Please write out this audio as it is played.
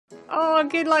Oh,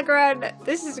 good luck, Ren.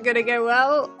 This is gonna go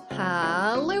well.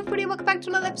 Hello everybody, welcome back to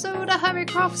another episode of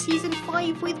Hermitcraft Season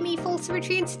 5 with me,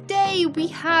 FalseSymmetry, and today we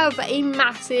have a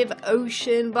massive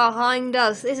ocean behind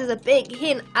us. This is a big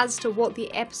hint as to what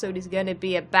the episode is going to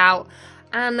be about.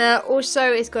 And also,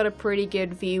 it's got a pretty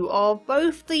good view of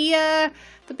both the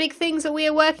big things that we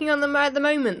are working on at the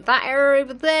moment. That area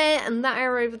over there and that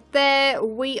area over there.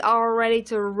 We are ready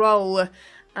to roll.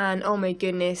 And oh my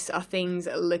goodness, are things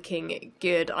looking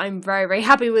good. I'm very, very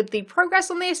happy with the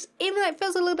progress on this. Even though it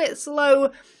feels a little bit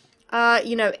slow,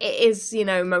 you know, it is, you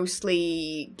know,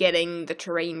 mostly getting the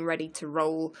terrain ready to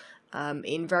roll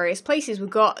in various places. We've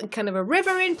got kind of a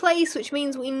river in place, which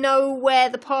means we know where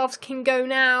the paths can go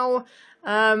now.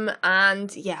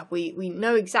 And yeah, we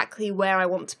know exactly where I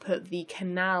want to put the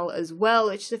canal as well,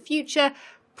 which is a future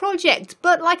project.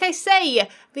 But like I say,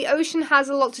 the ocean has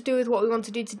a lot to do with what we want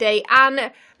to do today,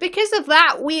 and because of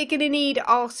that we are going to need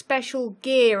our special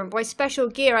gear, and by special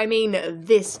gear I mean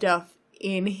this stuff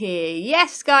in here.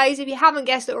 Yes guys, if you haven't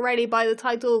guessed it already by the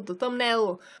title, the thumbnail,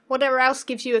 or whatever else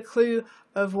gives you a clue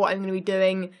of what I'm going to be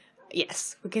doing,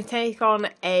 yes, we're going to take on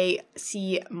a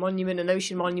sea monument, an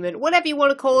ocean monument, whatever you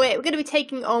want to call it. We're going to be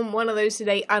taking on one of those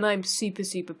today, and I'm super,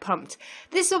 super pumped.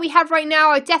 This is what we have right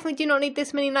now. I definitely do not need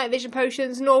this many night vision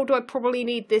potions, nor do I probably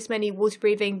need this many water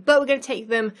breathing, but we're going to take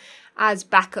them as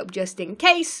backup just in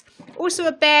case. Also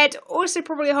a bed, also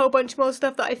probably a whole bunch more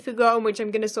stuff that I've forgotten, which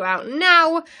I'm going to sort out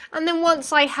now. And then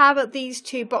once I have these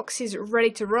two boxes ready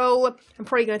to roll, I'm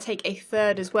probably going to take a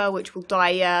third as well, which will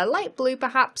dye light blue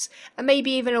perhaps, and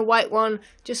maybe even a white one,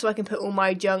 just so I can put all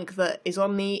my junk that is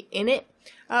on me in it.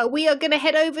 We are going to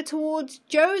head over towards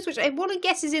Joe's, which I want to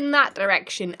guess is in that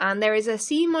direction, and there is a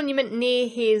sea monument near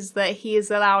his that he is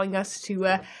allowing us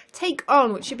to take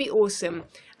on, which should be awesome.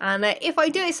 And if I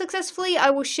do it successfully, I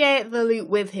will share the loot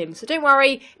with him. So don't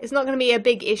worry, it's not going to be a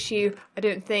big issue, I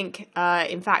don't think.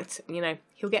 In fact, you know,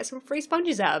 he'll get some free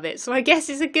sponges out of it. So I guess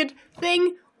it's a good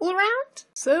thing all around.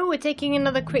 So we're taking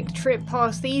another quick trip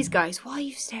past these guys. Why are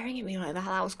you staring at me like that?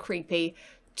 That was creepy.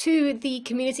 To the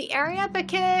community area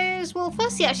because, well,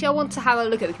 firstly, actually, I want to have a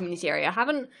look at the community area.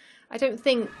 I don't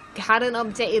think, had an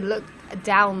updated look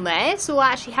down there. So we'll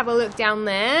actually have a look down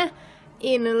there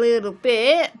in a little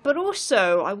bit, but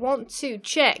also I want to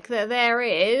check that there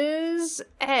is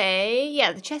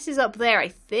yeah, the chest is up there. I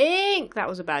think that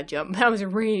was a bad jump. That was a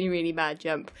really, really bad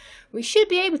jump. We should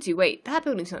be able to, wait, that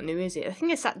building's not new, is it? I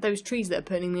think it's those trees that are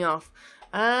putting me off.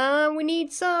 We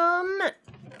need some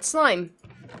slime.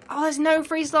 Oh, there's no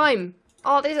free slime.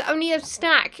 Oh, there's only a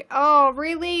stack. Oh,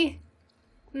 really?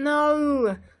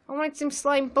 No. I wanted some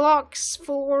slime blocks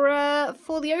for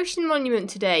the ocean monument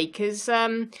today, because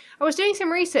I was doing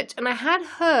some research and I had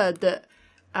heard that,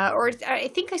 or I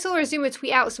think I saw a Zoomer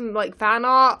tweet out some like fan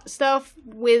art stuff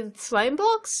with slime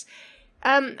blocks.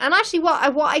 And actually, what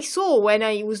I saw when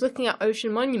I was looking at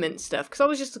ocean monument stuff, because I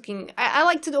was just looking, I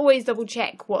like to always double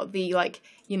check what the, like,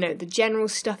 you know, the general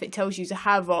stuff it tells you to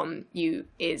have on you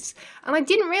is. And I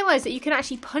didn't realise that you can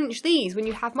actually punch these when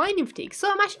you have mining fatigue.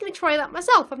 So I'm actually going to try that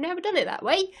myself. I've never done it that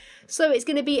way. So it's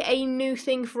going to be a new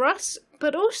thing for us.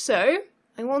 But also,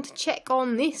 I want to check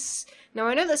on this. Now,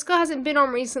 I know that Scott hasn't been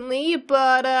on recently,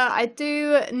 but I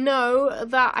do know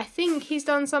that I think he's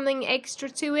done something extra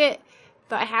to it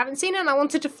that I haven't seen, and I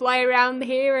wanted to fly around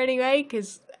here anyway,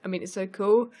 because, I mean, it's so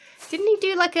cool. Didn't he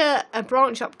do, like, a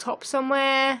branch up top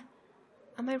somewhere?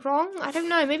 Am I wrong? I don't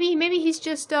know. Maybe he's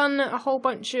just done a whole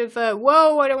bunch of,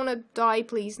 whoa, I don't want to die,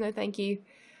 please. No, thank you.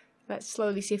 Let's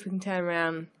slowly see if we can turn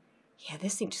around. Yeah,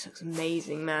 this thing just looks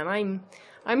amazing, man.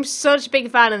 I'm such a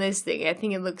big fan of this thing. I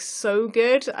think it looks so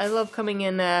good. I love coming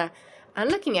in and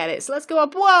looking at it. So let's go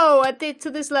up. Whoa, I did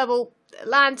to this level.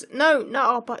 Land. No,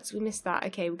 oh, but we missed that.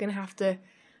 Okay, we're going to have to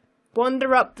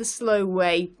wander up the slow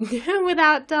way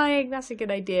without dying. That's a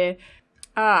good idea.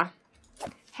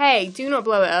 Hey, do not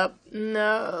blow it up.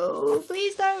 No,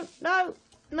 please don't.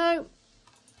 No.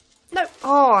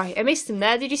 Oh, I missed him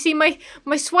there. Did you see my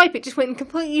swipe? It just went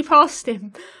completely past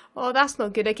him. Oh, that's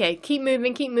not good. Okay, keep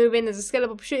moving. There's a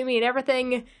skeleton shooting me and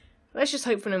everything. Let's just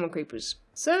hope for no more creepers.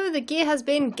 So the gear has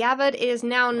been gathered. It is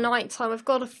now night time. I've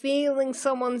got a feeling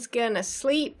someone's gonna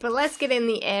sleep, but let's get in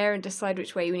the air and decide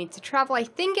which way we need to travel. I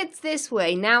think it's this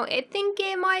way. Now, I think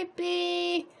it might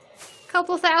be a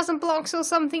couple thousand blocks or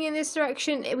something in this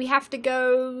direction. We have to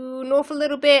go north a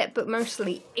little bit, but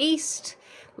mostly east.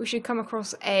 We should come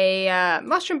across a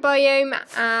mushroom biome,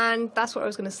 and that's where I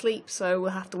was going to sleep, so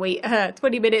we'll have to wait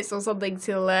 20 minutes or something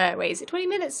till, wait, is it 20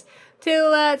 minutes?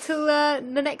 Till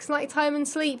the next night time and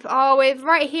sleep. Oh, we're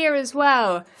right here as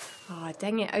well. Oh,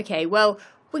 dang it. Okay, well,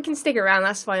 we can stick around,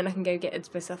 that's fine. I can go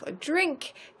get myself a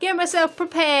drink, get myself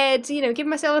prepared, you know, give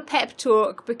myself a pep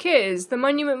talk, because the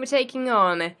monument we're taking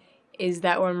on is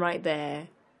that one right there.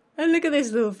 And look at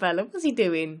this little fella, what's he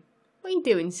doing? What are you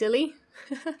doing, silly?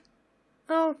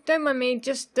 Oh, don't mind me,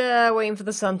 just waiting for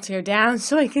the sun to go down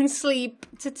so I can sleep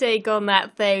to take on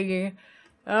that thing.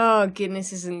 Oh goodness,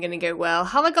 this isn't going to go well.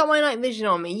 Have I got my night vision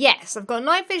on me? Yes, I've got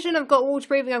night vision, I've got water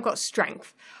breathing, I've got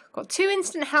strength. I've got 2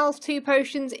 instant health, 2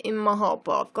 potions in my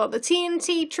hotbar. I've got the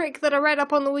TNT trick that I read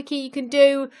up on the wiki you can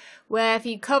do, where if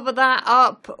you cover that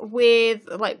up with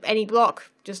like any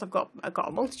block, just I've got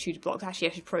a multitude of blocks. Actually,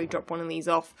 I should probably drop one of these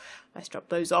off. Let's drop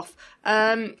those off.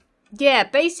 Yeah,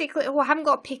 basically, oh, I haven't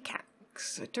got a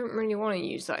pickaxe. I don't really want to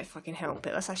use that if I can help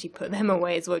it. Let's actually put them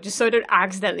away as well, just so I don't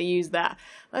accidentally use that.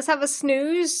 Let's have a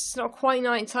snooze. It's not quite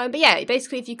night time, but yeah,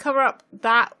 basically if you cover up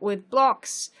that with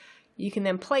blocks, you can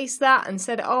then place that and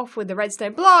set it off with the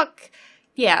redstone block.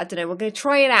 Yeah, I don't know, we're going to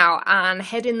try it out and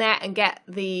head in there and get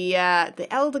the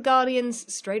Elder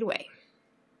Guardians straight away.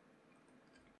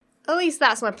 At least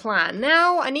that's my plan.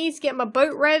 Now I need to get my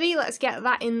boat ready. Let's get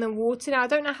that in the water. Now I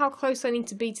don't know how close I need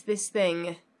to be to this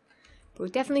thing. But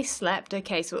we've definitely slept.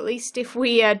 Okay, so at least if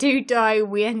we do die,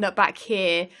 we end up back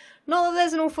here. Not that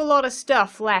there's an awful lot of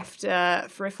stuff left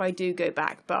for if I do go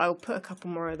back, but I'll put a couple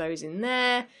more of those in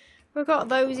there. We've got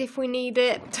those if we need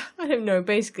it. I don't know,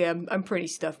 basically I'm pretty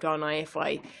stuffed, aren't I, if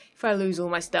I lose all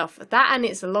my stuff. That, and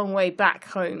it's a long way back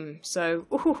home, so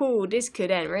ooh, this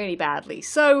could end really badly.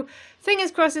 So, fingers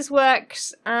crossed this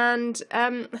works, and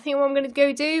I think what I'm going to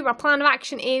go do, my plan of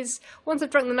action is, once I've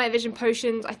drunk the night vision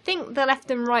potions, I think the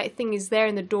left and right thing is there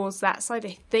in the doors that side,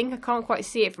 I think. I can't quite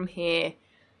see it from here.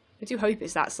 I do hope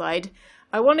it's that side.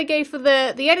 I want to go for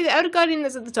the Elder Guardian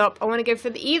that's at the top. I want to go for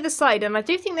the either side, and I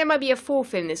do think there might be a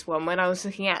 4th in this one when I was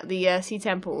looking at the Sea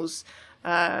Temples.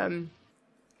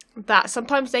 That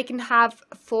sometimes they can have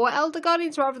 4 Elder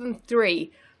Guardians rather than 3.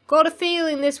 Got a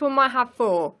feeling this one might have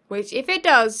 4, which if it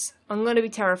does, I'm going to be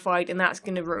terrified, and that's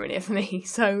going to ruin it for me.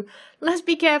 So let's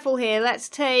be careful here. Let's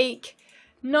take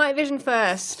night vision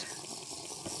first.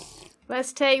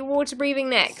 Let's take water breathing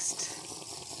next.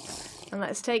 And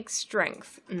let's take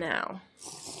strength now.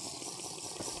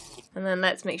 And then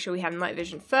let's make sure we have night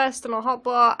vision first on our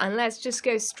hotbar, and let's just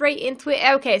go straight into it.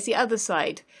 Okay, it's the other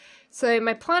side. So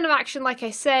my plan of action, like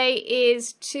I say,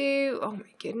 is to... oh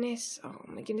my goodness,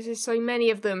 there's so many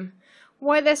of them.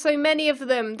 Why are there so many of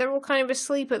them? They're all kind of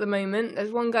asleep at the moment.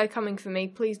 There's one guy coming for me.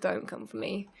 Please don't come for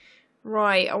me.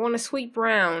 Right, I want to sweep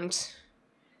round.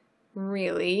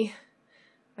 Really?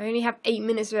 I only have 8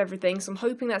 minutes of everything, so I'm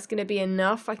hoping that's going to be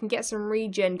enough. I can get some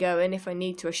regen going if I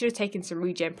need to. I should have taken some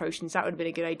regen potions. That would have been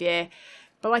a good idea.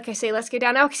 But like I say, let's go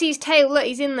down. Now I can see his tail. Look,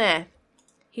 he's in there.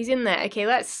 He's in there. Okay,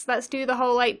 let's do the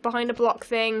whole, like, behind a block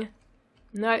thing.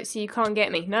 No, so you can't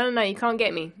get me. No, you can't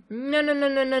get me. No.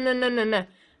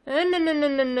 No.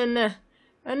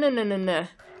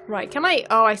 Right, can I...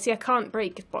 oh, I see, I can't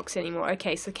break this box anymore.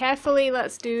 Okay, so carefully,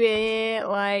 let's do it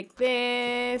like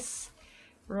this.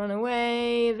 Run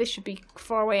away. This should be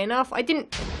far away enough. I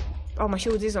didn't... oh, my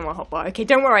shield is on my hotbar. Okay,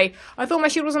 don't worry. I thought my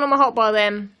shield wasn't on my hotbar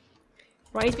then.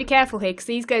 Right, I need to be careful here, because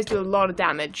these guys do a lot of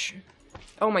damage.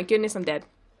 Oh my goodness, I'm dead.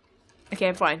 Okay,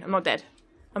 I'm fine. I'm not dead.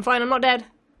 I'm fine, I'm not dead.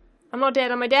 I'm not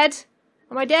dead. Am I dead?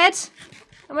 Am I dead?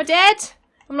 Am I dead?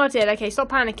 I'm not dead. Okay, stop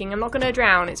panicking. I'm not going to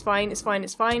drown. It's fine, it's fine,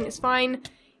 it's fine, it's fine.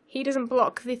 He doesn't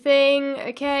block the thing.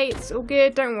 Okay, it's all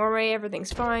good. Don't worry.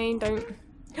 Everything's fine. Don't...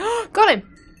 got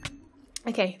him!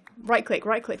 Okay, right click,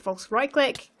 false. Right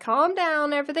click. Calm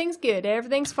down. Everything's good.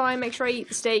 Everything's fine. Make sure I eat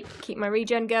the steak. Keep my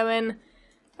regen going.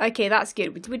 Okay, that's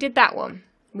good. We did that one.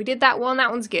 We did that one.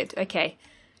 That one's good. Okay.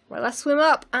 Well, let's swim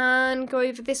up and go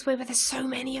over this way, but there's so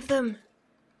many of them.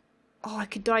 Oh, I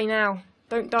could die now.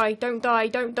 Don't die. Don't die.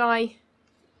 Don't die.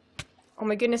 Oh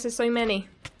my goodness, there's so many.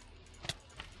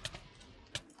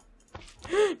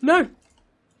 No!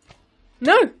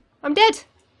 No! I'm dead!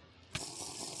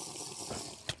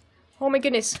 Oh my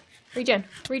goodness. Regen.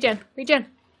 Regen. Regen.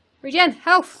 Regen.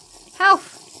 Health.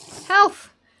 Health.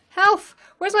 Health. Health.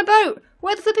 Where's my boat?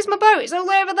 Where the flip is my boat? It's all the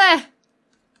way over there.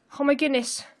 Oh my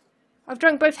goodness. I've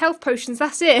drunk both health potions.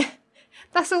 That's it.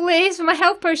 That's all it is for my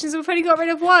health potions. We've only got rid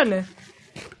of one.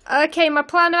 Okay, my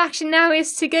plan of action now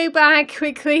is to go back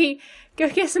quickly. Go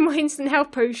get some more instant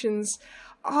health potions.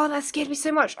 Oh, that scared me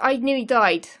so much. I nearly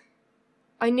died.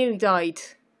 I nearly died.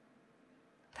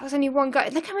 That was only one guy.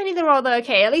 Look how many there are though.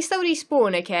 Okay, at least they'll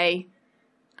respawn, okay.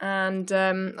 And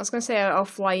I was going to say I'll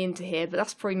fly into here, but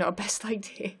that's probably not a best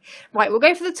idea. Right, we'll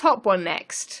go for the top one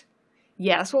next.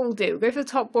 Yeah, that's what we'll do. We'll go for the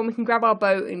top one. We can grab our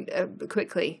boat and,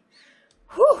 quickly.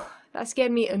 Whew, that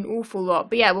scared me an awful lot.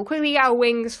 But yeah, we'll quickly get our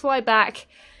wings, fly back,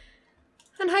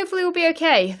 And hopefully we'll be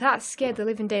okay. That scared the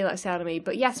living daylights out of me.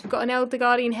 But yes, we've got an Elder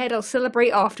Guardian head. I'll celebrate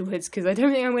afterwards because I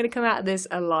don't think I'm going to come out of this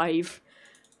alive.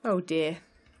 Oh dear.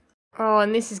 Oh,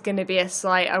 and this is going to be a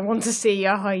sight I want to see.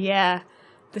 Oh yeah.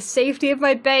 The safety of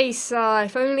my base.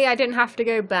 If only I didn't have to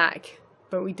go back.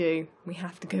 But we do. We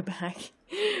have to go back.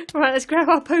 Right, let's grab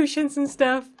our potions and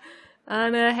stuff.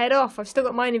 And head off. I've still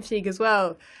got mining fatigue as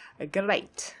well.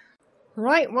 Great.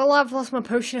 Right, well I've lost my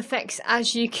potion effects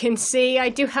as you can see. I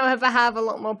do however have a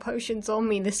lot more potions on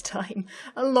me this time.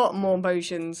 A lot more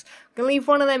potions. I'm going to leave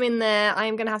one of them in there. I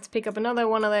am going to have to pick up another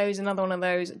one of those, another one of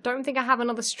those. Don't think I have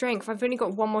another strength. I've only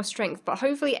got one more strength, but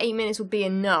hopefully 8 minutes will be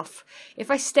enough. If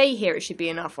I stay here it should be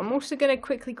enough. I'm also going to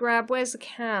quickly grab, where's the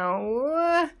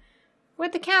cow?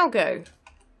 Where'd the cow go?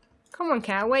 Come on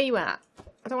cow, where you at?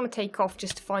 I don't want to take off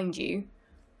just to find you.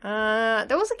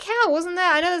 There was a cow, wasn't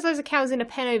there? I know there's loads of cows in a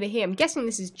pen over here. I'm guessing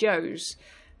this is Joe's.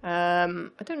 I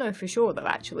don't know for sure though,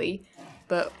 actually.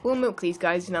 But we'll milk these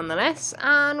guys nonetheless,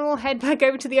 and we'll head back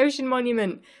over to the ocean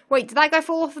monument. Wait, did that guy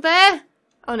fall off there?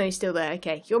 Oh no, he's still there.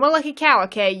 Okay, you're my lucky cow.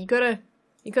 Okay, you gotta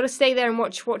stay there and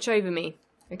watch over me.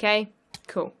 Okay,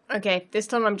 cool. Okay, this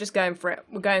time I'm just going for it.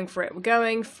 We're going for it. We're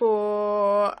going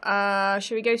for.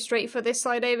 Should we go straight for this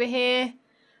side over here?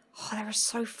 Oh, there are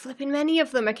so flipping many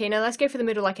of them. Okay, now let's go for the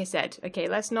middle like I said. Okay,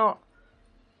 let's not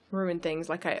ruin things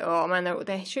like I... Oh, man,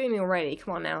 they're shooting me already.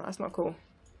 Come on now, that's not cool.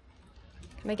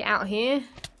 Can I get out here?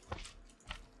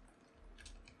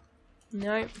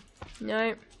 Nope.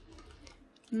 Nope.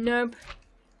 Nope.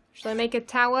 Should I make a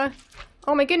tower?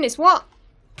 Oh my goodness, what?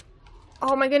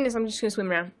 Oh my goodness, I'm just gonna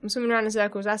swim around. I'm swimming around in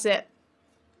circles, that's it.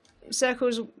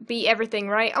 Circles beat everything,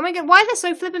 right? Oh my god, why are there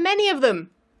so flipping many of them?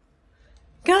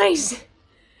 Guys!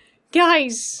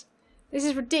 Guys, this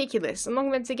is ridiculous. I'm not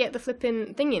going to be able to get the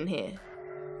flipping thing in here.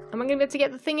 Am I going to be able to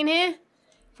get the thing in here?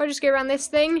 If I just go around this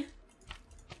thing.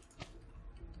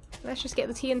 Let's just get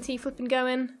the TNT flipping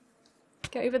going.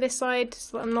 Get over this side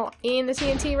so that I'm not in the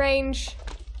TNT range.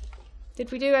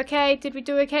 Did we do okay? Did we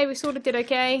do okay? We sort of did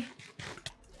okay.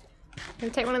 I'm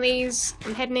going to take one of these.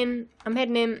 I'm heading in. I'm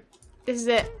heading in. This is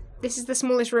it. This is the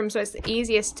smallest room, so it's the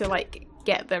easiest to, like,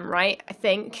 get them, right? I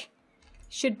think.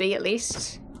 Should be, at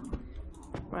least.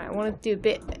 Right, I want to do a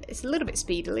bit, it's a little bit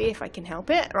speedily if I can help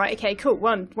it. Right, okay, cool,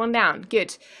 one down,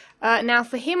 good. Now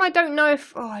for him I don't know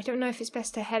if it's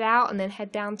best to head out and then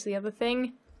head down to the other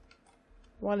thing.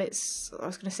 While it's, I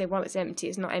was going to say while it's empty,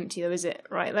 it's not empty though, is it?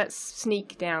 Right, let's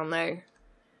sneak down though.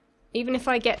 Even if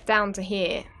I get down to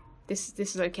here, this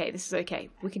is okay, this is okay.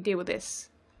 We can deal with this,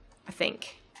 I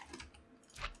think.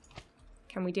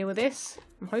 Can we deal with this?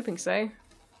 I'm hoping so.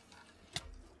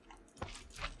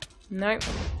 Nope.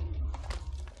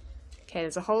 Okay,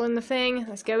 there's a hole in the thing.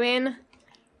 Let's go in.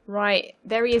 Right,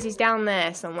 there he is. He's down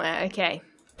there somewhere. Okay.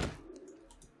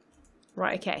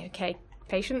 Right, okay, okay.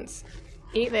 Patience.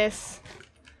 Eat this.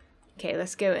 Okay,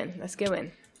 let's go in. Let's go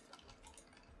in.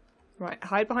 Right,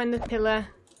 hide behind the pillar.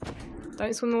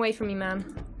 Don't swim away from me,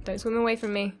 man. Don't swim away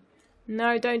from me.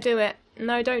 No, don't do it.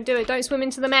 No, don't do it. Don't swim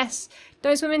into the mess.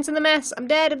 Don't swim into the mess. I'm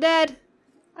dead, I'm dead.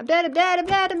 I'm dead, I'm dead, I'm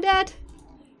dead, I'm dead.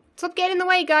 Stop getting in the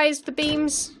way, guys, the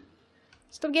beams.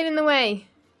 Stop getting in the way.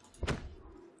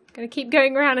 Gonna keep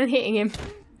going around and hitting him.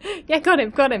 Yeah, got him,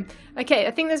 got him. Okay,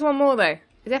 I think there's one more though.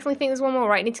 I definitely think there's one more,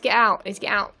 right? I need to get out. I need to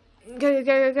get out. Go, go, go,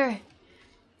 go, go.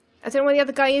 I don't know where the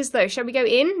other guy is though. Shall we go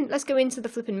in? Let's go into the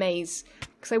flipping maze.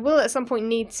 Because I will at some point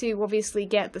need to obviously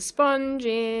get the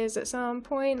sponges at some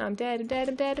point. I'm dead, I'm dead,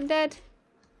 I'm dead, I'm dead.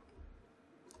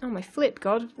 Oh my flip,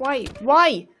 God. Why?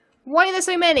 Why? Why are there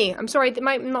so many? I'm sorry, it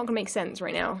might not gonna make sense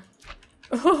right now.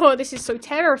 Oh, this is so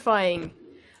terrifying.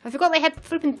 I forgot they had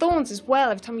flipping thorns as well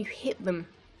every time you hit them.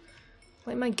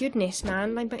 Like, my goodness,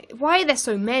 man. Like, why are there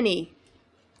so many?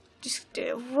 Just,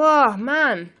 whoa,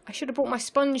 man. I should have brought my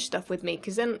sponge stuff with me,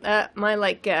 because then, my,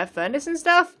 like, furnace and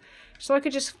stuff. So I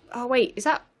could just, oh, wait,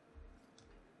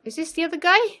 is this the other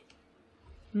guy?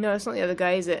 No, it's not the other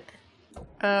guy, is it?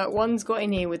 One's got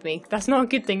in here with me. That's not a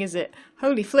good thing, is it?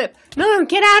 Holy flip. No,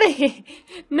 get out of here!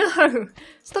 No!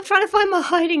 Stop trying to find my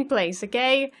hiding place,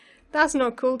 okay? That's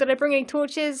not cool. Did I bring any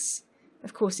torches?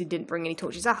 Of course he didn't bring any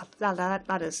torches. Ah,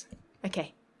 ladders.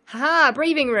 Okay. Haha,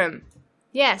 breathing room.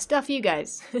 Yeah, stuff you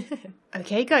guys.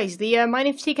 Okay, guys, the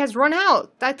mining fatigue has run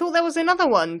out. I thought there was another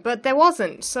one, but there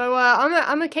wasn't. So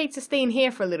I'm okay to stay in here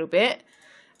for a little bit.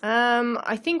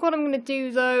 I think what I'm going to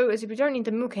do, though, is if we don't need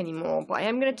the milk anymore, but I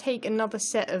am going to take another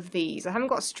set of these. I haven't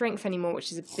got strength anymore,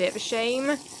 which is a bit of a shame.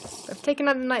 But I've taken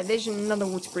another night vision, another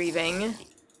water breathing.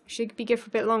 Should be good for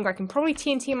a bit longer. I can probably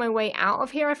TNT my way out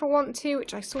of here if I want to,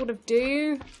 which I sort of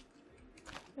do.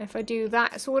 If I do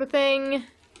that sort of thing.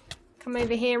 Come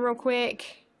over here real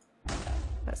quick.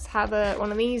 Let's have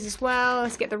one of these as well.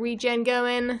 Let's get the regen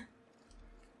going.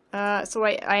 So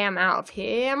I am out of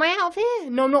here. Am I out of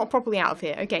here? No, I'm not properly out of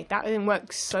here. Okay, that didn't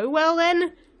work so well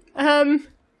then.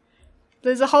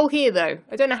 There's a hole here though.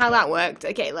 I don't know how that worked.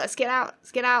 Okay, let's get out.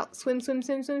 Let's get out. Swim, swim,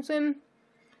 swim, swim, swim.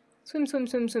 Swim, swim,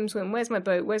 swim, swim, swim. Where's my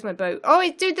boat? Where's my boat? Oh,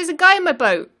 dude, there's a guy in my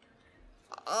boat.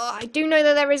 Oh, I do know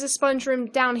that there is a sponge room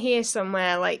down here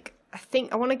somewhere. Like,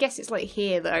 I want to guess it's like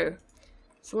here though.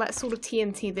 So let's sort of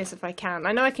TNT this if I can.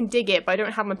 I know I can dig it, but I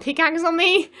don't have my pickaxe on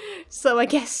me. So I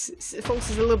guess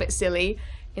False is a little bit silly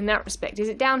in that respect. Is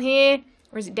it down here?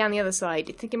 Or is it down the other side?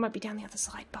 I think it might be down the other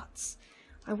side, but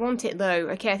I want it though.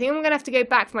 Okay, I think I'm going to have to go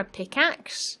back for my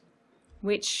pickaxe.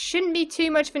 Which shouldn't be too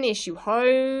much of an issue.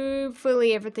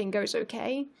 Hopefully everything goes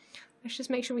okay. Let's just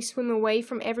make sure we swim away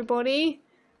from everybody.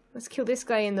 Let's kill this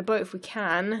guy in the boat if we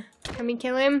can. Can we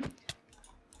kill him?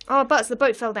 Oh, but the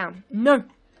boat fell down. No.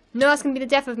 No, that's going to be the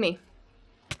death of me.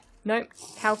 No.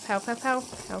 Health, health, health,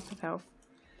 health. Health, health, health.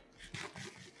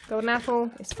 Golden apple.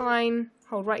 It's fine.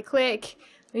 Hold right click.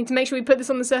 I need to make sure we put this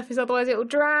on the surface, otherwise it will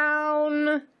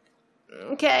drown.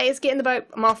 Okay, let's get in the boat.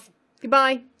 I'm off.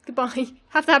 Goodbye. Goodbye.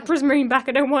 Have to have Prismarine back.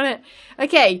 I don't want it.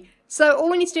 Okay, so all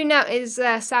we need to do now is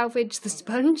salvage the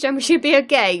sponge and we should be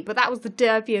okay. But that was the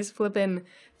derpiest flipping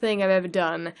thing I've ever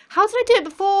done. How did I do it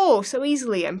before so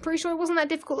easily? I'm pretty sure it wasn't that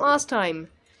difficult last time.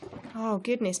 Oh,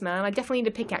 goodness, man. I definitely need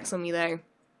a pickaxe on me, though.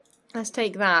 Let's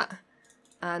take that.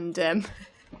 And,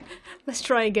 let's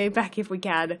try and go back if we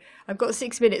can. I've got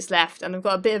 6 minutes left, and I've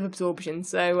got a bit of absorption,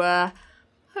 so,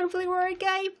 hopefully we're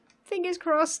okay. Fingers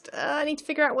crossed. I need to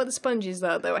figure out where the sponges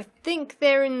are, though. I think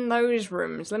they're in those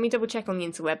rooms. Let me double check on the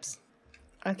interwebs.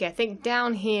 Okay, I think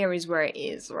down here is where it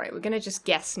is. Right, we're gonna just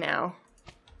guess now.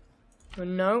 Oh,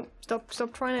 no.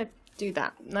 Stop trying to do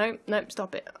that. No,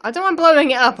 stop it. I don't want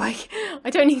blowing it up. I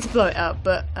don't need to blow it up,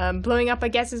 but blowing up I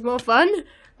guess is more fun.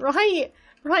 Right,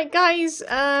 guys.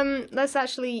 Let's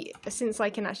actually, since I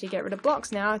can actually get rid of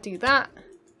blocks now, do that.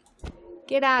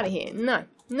 Get out of here.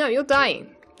 No, you're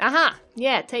dying. Aha!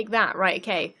 Yeah, take that. Right,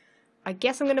 okay. I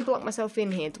guess I'm gonna block myself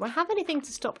in here. Do I have anything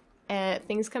to stop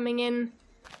things coming in?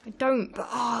 I don't, but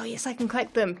oh yes, I can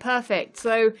collect them. Perfect.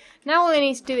 So now all I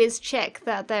need to do is check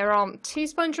that there aren't 2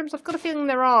 sponge rooms. I've got a feeling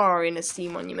there are in a sea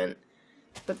monument.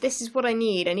 But this is what I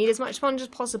need. I need as much sponge as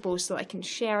possible so I can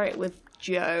share it with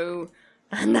Joe.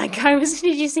 And that guy was,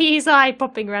 did you see his eye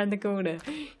popping around the corner?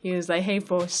 He was like, hey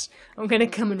boss, I'm gonna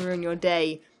come and ruin your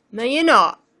day. No, you're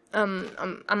not. I'm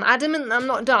adamant I'm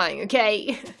not dying,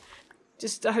 okay?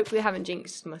 Just hopefully I haven't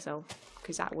jinxed myself,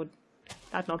 because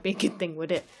that'd not be a good thing,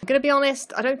 would it? I'm gonna be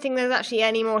honest, I don't think there's actually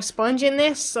any more sponge in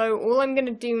this, so all I'm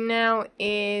gonna do now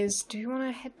is, do we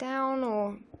want to head down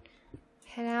or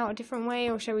head out a different way,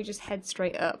 or shall we just head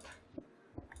straight up?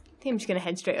 I think I'm just gonna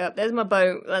head straight up. There's my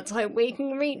boat. Let's hope we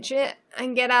can reach it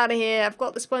and get out of here. I've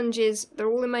got the sponges. They're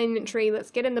all in my inventory. Let's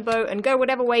get in the boat and go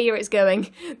whatever way it's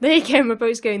going. There you go, my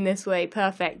boat's going this way.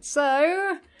 Perfect.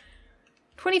 So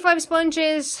 25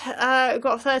 sponges, I've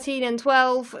got 13 and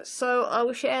 12, so I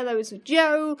will share those with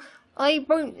Joe. I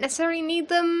won't necessarily need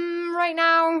them right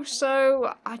now,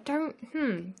 so I don't,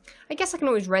 I guess I can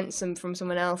always rent some from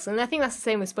someone else, and I think that's the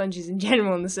same with sponges in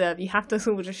general on the server. You have to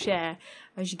sort of share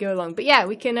as you go along. But yeah,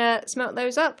 we can smelt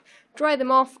those up, dry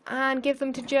them off, and give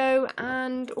them to Joe,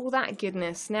 and all that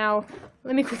goodness. Now,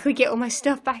 let me quickly get all my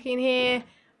stuff back in here.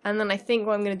 And then I think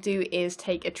what I'm going to do is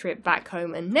take a trip back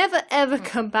home and never ever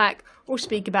come back or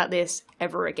speak about this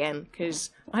ever again,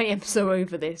 because I am so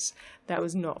over this. That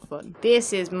was not fun.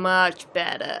 This is much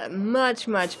better. Much,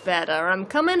 much better. I'm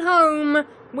coming home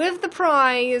with the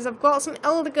prize. I've got some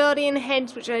Elder Guardian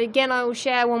heads, which I will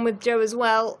share one with Joe as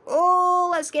well. Oh,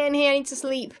 let's get in here. I need to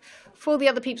sleep for the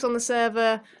other peeps on the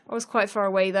server. I was quite far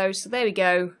away though, so there we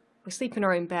go. We're sleeping in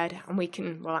our own bed and we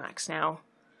can relax now.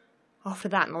 After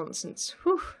that nonsense.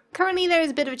 Whew. Currently there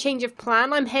is a bit of a change of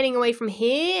plan. I'm heading away from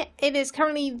here. It is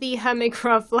currently the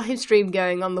Hermitcraft livestream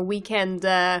going on the weekend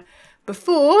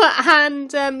before,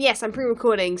 and yes, I'm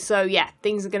pre-recording, so yeah,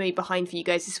 things are going to be behind for you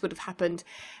guys. This would have happened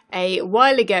a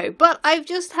while ago, but I've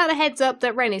just had a heads up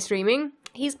that Ren is streaming.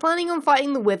 He's planning on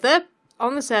fighting the Wither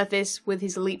on the surface with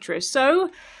his Elytra,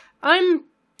 so I'm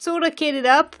sort of kitted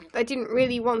up. I didn't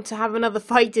really want to have another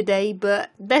fight today,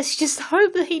 but let's just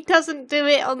hope that he doesn't do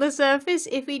it on the surface.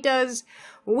 If he does,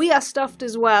 we are stuffed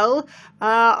as well.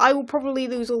 I will probably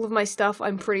lose all of my stuff.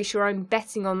 I'm pretty sure. I'm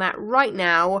betting on that right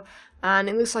now. And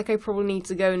it looks like I probably need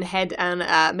to go ahead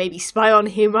and maybe spy on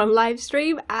him on live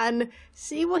stream and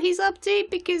see what he's up to,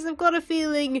 because I've got a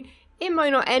feeling it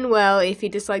might not end well if he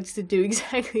decides to do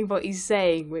exactly what he's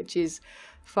saying, which is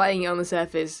fighting it on the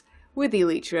surface with the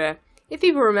Elytra. If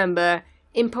people remember,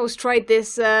 Impulse tried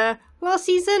this last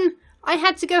season, I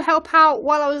had to go help out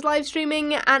while I was live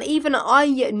streaming, and even I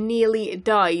nearly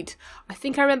died. I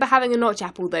think I remember having a notch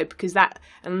apple though, because that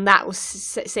was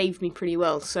saved me pretty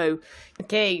well. So,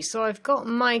 okay, so I've got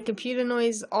my computer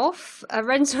noise off.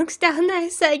 Rendog's down there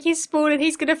setting his spawn, and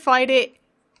he's gonna fight it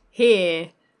here.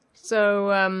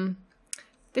 So,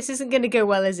 this isn't gonna go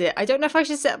well, is it? I don't know if I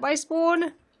should set my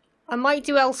spawn. I might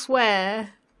do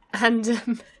elsewhere, and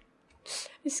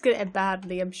this is gonna end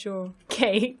badly, I'm sure.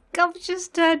 Okay, Gov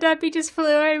just turned up, he just flew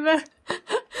over.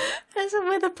 There's a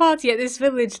weather party at this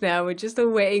village now, we're just all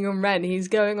waiting on Ren. He's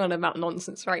going on about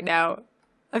nonsense right now.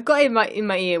 I've got it in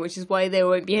my ear, which is why there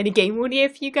won't be any game audio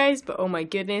for you guys, but oh my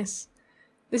goodness.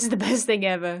 This is the best thing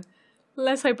ever.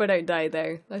 Let's hope I don't die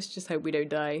though. Let's just hope we don't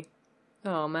die.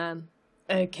 Oh man.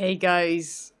 Okay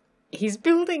guys. He's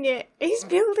building it! He's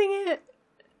building it!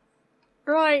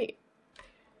 Right.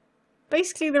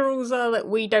 Basically the rules are that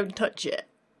we don't touch it.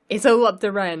 It's all up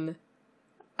to Ren.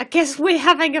 I guess we're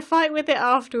having a fight with it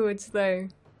afterwards though.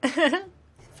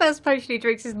 First potion he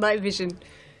drinks is night vision.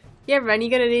 Yeah Ren,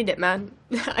 you're gonna need it man.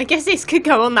 I guess this could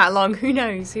go on that long, who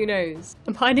knows, who knows.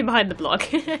 I'm hiding behind the block.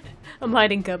 I'm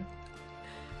hiding cub.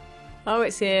 Oh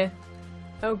it's here.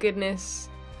 Oh goodness.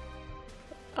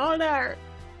 Oh no.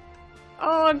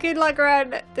 Oh good luck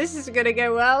Ren. This is gonna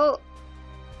go well.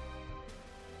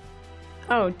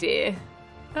 Oh dear.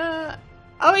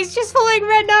 Oh, he's just following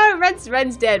Ren. No,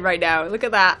 Ren's dead right now. Look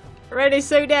at that. Ren is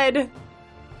so dead.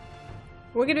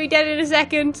 We're gonna be dead in a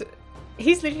second.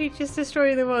 He's literally just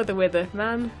destroying the world, the Wither,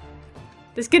 man.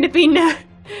 There's gonna be no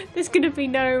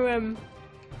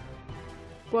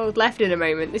world left in a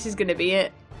moment. This is gonna be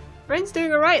it. Ren's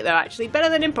doing alright though, actually. Better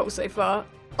than Impulse so far.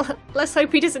 Let's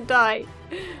hope he doesn't die.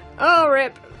 Oh,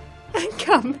 rip.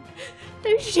 Come.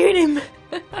 Don't shoot him.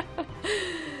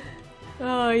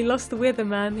 Oh, he lost the Wither,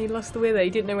 man. He lost the Wither. He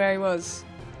didn't know where he was.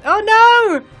 Oh,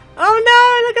 no! Oh,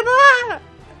 no! Look at that!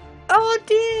 Oh,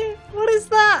 dear! What is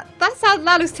that?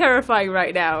 That looks terrifying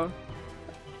right now.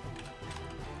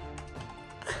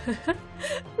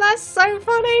 That's so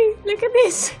funny! Look at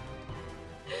this!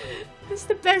 It's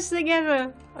the best thing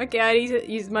ever. Okay, I need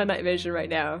to use my night vision right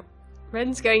now.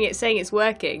 Ren's saying it's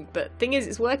working, but thing is,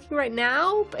 it's working right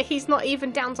now, but he's not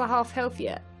even down to half health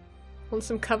yet. Want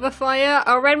some cover fire?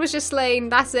 Oh, Ren was just slain.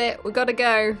 That's it. We gotta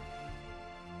go.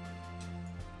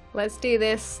 Let's do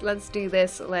this. Let's do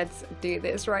this. Let's do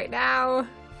this right now.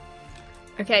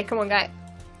 Okay, come on, guy.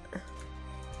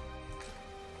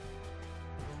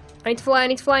 I need to fly. I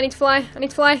need to fly. I need to fly. I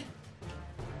need to fly.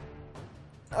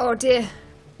 Oh dear. I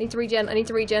need to regen. I need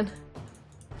to regen.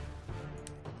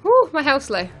 Woo! My health's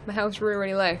low. My health's really,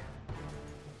 really low.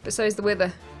 But so is the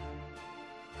Wither.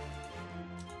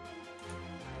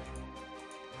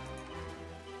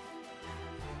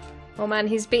 Oh man,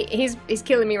 he's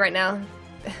killing me right now.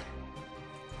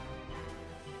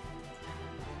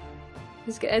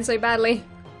 He's gonna end so badly.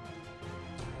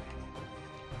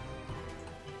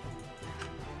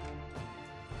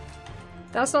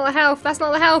 That's not the health. That's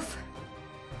not the health.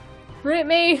 Rip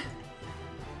me.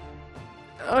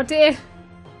 Oh dear.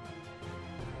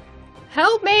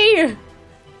 Help me!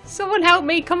 Someone help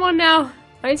me. Come on now.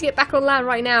 I need to get back on land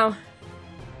right now.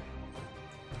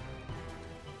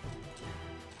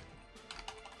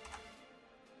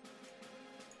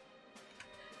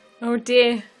 Oh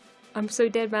dear. I'm so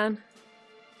dead, man.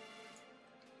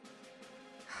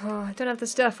 Oh, I don't have the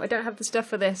stuff. I don't have the stuff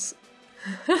for this.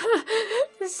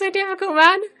 This is so difficult,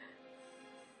 man.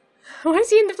 Why is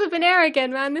he in the flipping air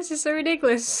again, man? This is so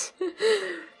ridiculous.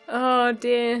 Oh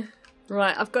dear.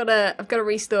 Right, I've got to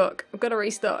restock. I've got to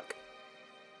restock.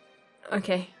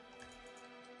 Okay.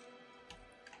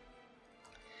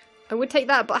 I would take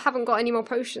that, but I haven't got any more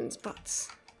potions. But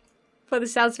for the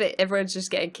sounds of it, everyone's just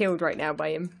getting killed right now by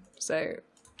him. So,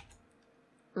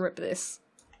 rip this.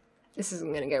 This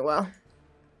isn't going to go well.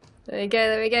 There we go,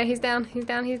 there we go. He's down, he's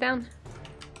down, he's down.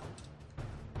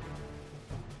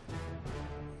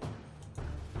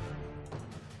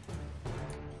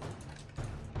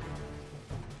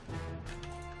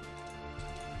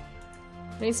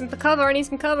 I need some cover, I need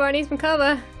some cover, I need some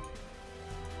cover.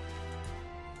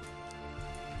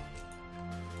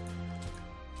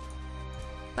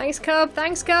 Thanks,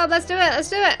 Cub, let's do it, let's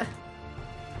do it.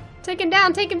 Take him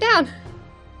down, take him down.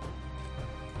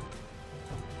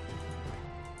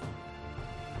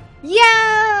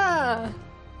 Yeah!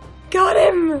 Got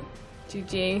him!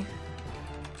 GG.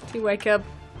 You wake up.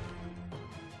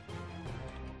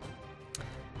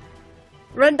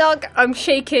 Rendog, I'm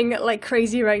shaking like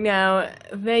crazy right now.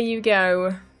 There you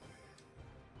go.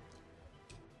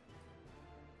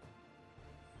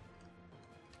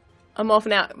 I'm off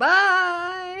now.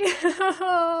 Bye!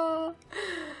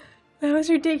 That was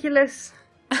ridiculous.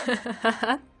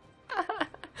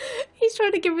 He's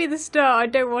trying to give me the star. I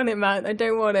don't want it, man. I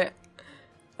don't want it.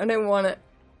 I don't want it.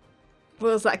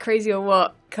 Was that crazy or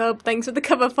what? Cub, thanks for the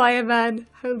cover fire, man.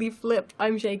 Holy flip,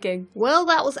 I'm shaking. Well,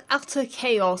 that was utter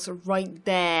chaos right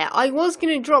there. I was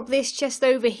going to drop this chest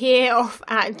over here off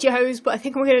at Joe's, but I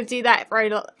think we're going to do that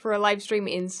for a live stream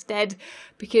instead,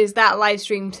 because that live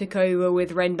stream took over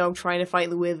with Rendog trying to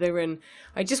fight the Wither, and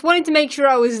I just wanted to make sure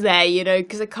I was there, you know,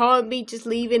 because I can't be just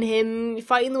leaving him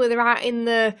fighting the Wither out in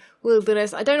the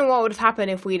wilderness. I don't know what would have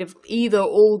happened if we'd have either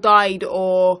all died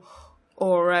or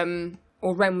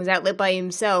Ren was out there by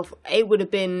himself. It would have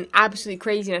been absolute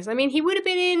craziness. I mean, he would have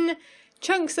been in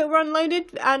chunks that were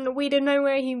unloaded and we didn't know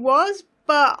where he was,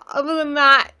 but other than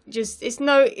that, just it's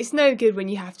no good when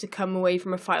you have to come away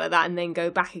from a fight like that and then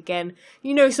go back again.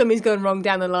 You know something's gone wrong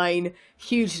down the line,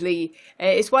 hugely.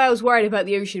 It's why I was worried about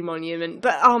the Ocean Monument,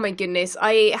 but oh my goodness,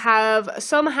 I have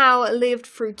somehow lived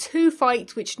through 2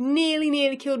 fights which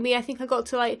nearly killed me. I think I got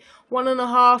to like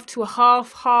 1.5 to a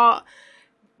half heart.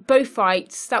 Both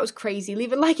fights. That was crazy.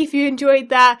 Leave a like if you enjoyed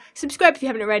that. Subscribe if you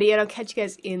haven't already, and I'll catch you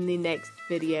guys in the next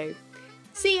video.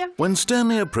 See ya! When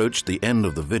Stanley approached the end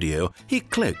of the video, he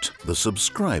clicked the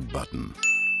subscribe button.